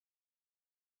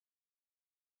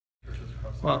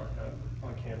Well,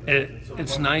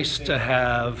 it's nice to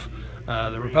have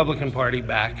the Republican Party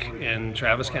back in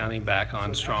Travis County back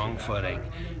on strong footing,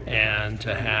 and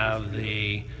to have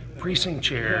the precinct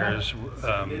chairs,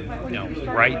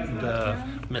 right the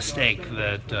mistake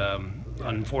that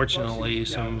unfortunately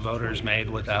some voters made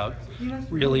without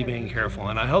really being careful.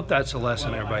 And I hope that's a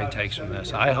lesson everybody takes from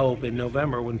this. I hope in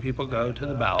November when people go to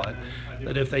the ballot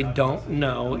that if they don't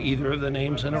know either of the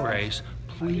names in a race,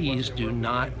 please do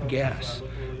not guess.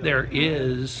 There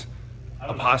is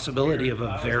a possibility of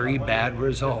a very bad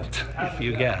result if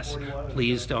you guess.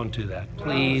 Please don't do that.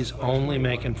 Please only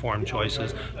make informed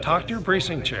choices. Talk to your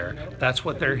precinct chair. That's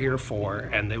what they're here for,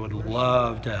 and they would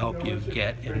love to help you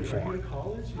get informed.